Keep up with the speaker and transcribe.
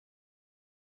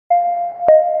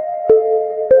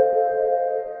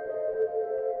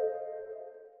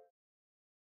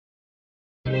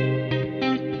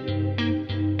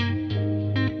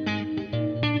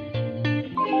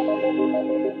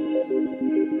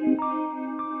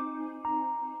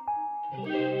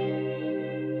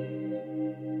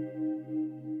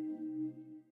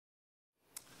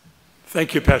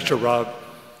Thank you, Pastor Rob.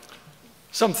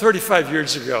 Some 35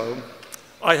 years ago,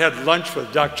 I had lunch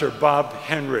with Dr. Bob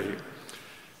Henry.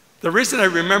 The reason I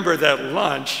remember that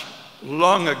lunch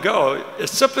long ago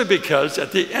is simply because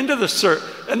at the end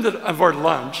of our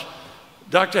lunch,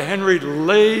 Dr. Henry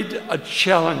laid a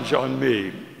challenge on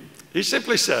me. He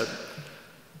simply said,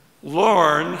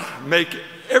 "Loren, make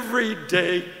every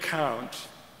day count.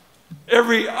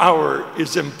 Every hour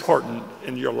is important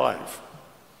in your life."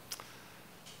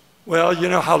 Well, you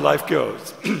know how life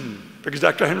goes. Because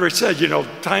Dr. Henry said,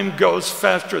 time goes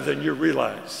faster than you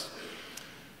realize.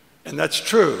 And that's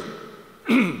true.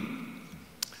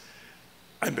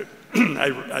 I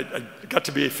got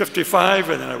to be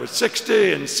 55, and then I was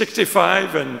 60, and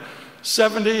 65, and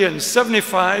 70, and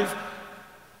 75.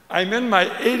 I'm in my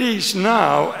 80s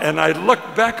now, and I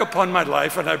look back upon my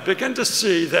life, and I begin to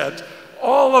see that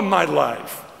all of my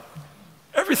life,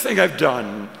 everything I've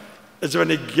done, has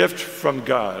been a gift from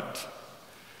God.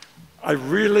 I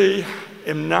really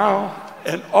am now,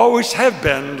 and always have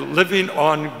been, living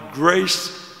on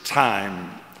grace time.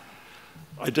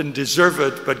 I didn't deserve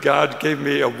it, but God gave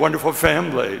me a wonderful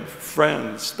family,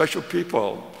 friends, special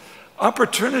people,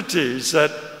 opportunities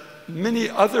that many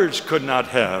others could not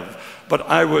have, but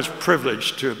I was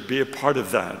privileged to be a part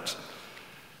of that.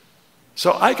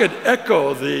 So I could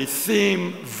echo the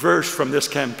theme verse from this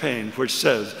campaign, which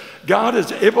says, God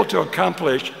is able to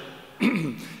accomplish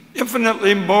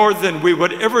infinitely more than we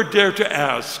would ever dare to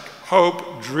ask,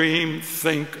 hope, dream,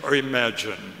 think, or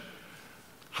imagine.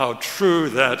 How true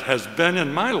that has been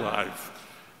in my life,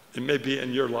 it may be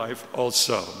in your life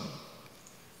also.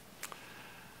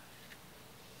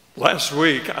 Last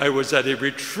week, I was at a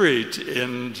retreat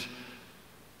in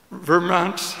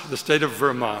Vermont, the state of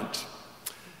Vermont.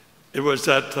 It was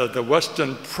at the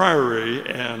Western Prairie,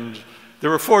 and there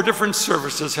were 4 different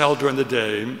services held during the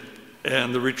day,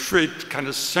 and the retreat kind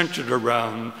of centered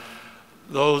around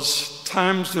those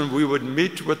times when we would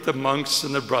meet with the monks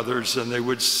and the brothers, and they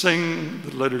would sing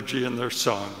the liturgy and their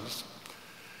songs.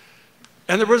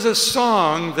 And there was a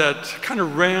song that kind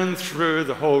of ran through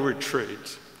the whole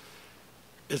retreat.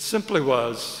 It simply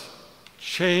was,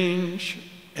 change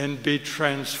and be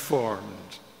transformed.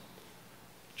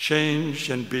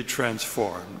 Change and be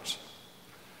transformed.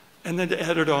 And then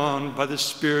added on by the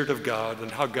Spirit of God and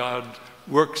how God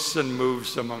works and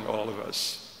moves among all of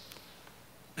us.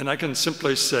 And I can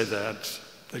simply say that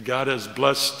God has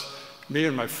blessed me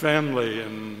and my family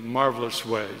in marvelous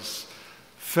ways.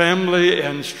 Family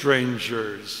and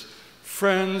strangers,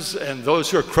 friends and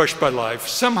those who are crushed by life,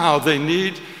 somehow they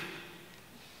need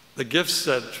the gifts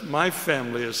that my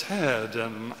family has had,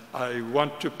 and I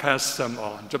want to pass them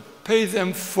on, to pay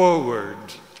them forward.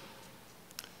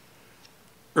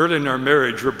 Early in our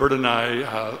marriage, Roberta and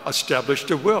I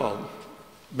established a will.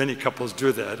 Many couples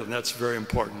do that, and that's very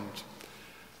important.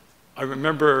 I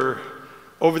remember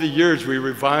over the years we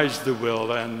revised the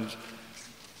will, and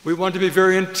we wanted to be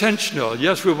very intentional.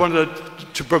 Yes, we wanted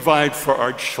to provide for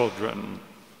our children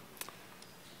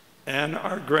and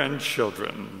our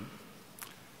grandchildren.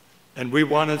 And we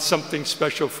wanted something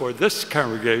special for this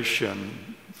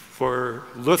congregation, for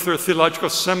Luther Theological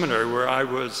Seminary, where I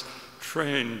was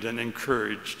trained and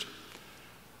encouraged.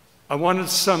 I wanted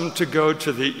some to go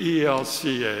to the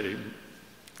ELCA.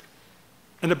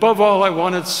 And above all, I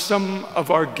wanted some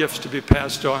of our gifts to be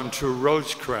passed on to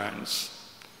Rosecrans,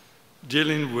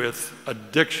 dealing with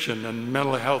addiction and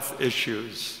mental health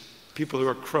issues, people who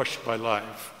are crushed by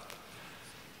life.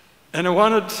 And I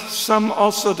wanted some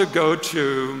also to go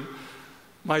to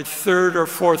my 3rd or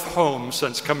 4th home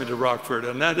since coming to Rockford,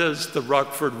 and that is the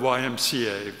Rockford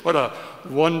YMCA. What a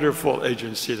wonderful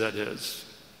agency that is.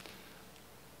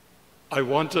 I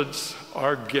wanted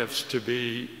our gifts to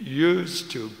be used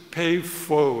to pay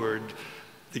forward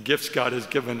the gifts God has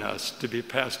given us to be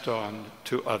passed on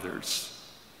to others.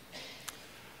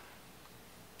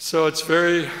 So it's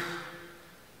very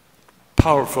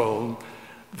powerful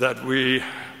that we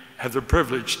have the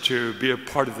privilege to be a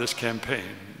part of this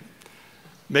campaign.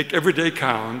 Make every day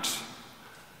count,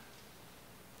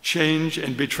 change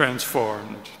and be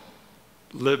transformed,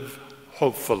 live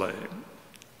hopefully,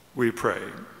 we pray.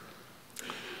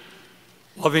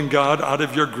 Loving God, out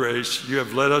of your grace, you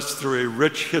have led us through a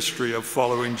rich history of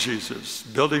following Jesus,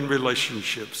 building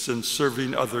relationships and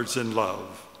serving others in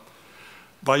love.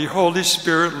 By your Holy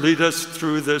Spirit, lead us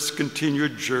through this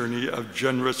continued journey of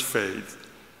generous faith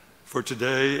for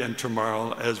today and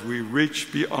tomorrow as we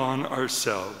reach beyond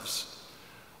ourselves.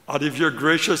 Out of your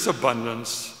gracious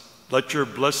abundance, let your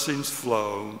blessings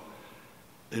flow.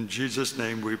 In Jesus'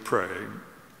 name we pray.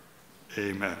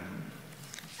 Amen.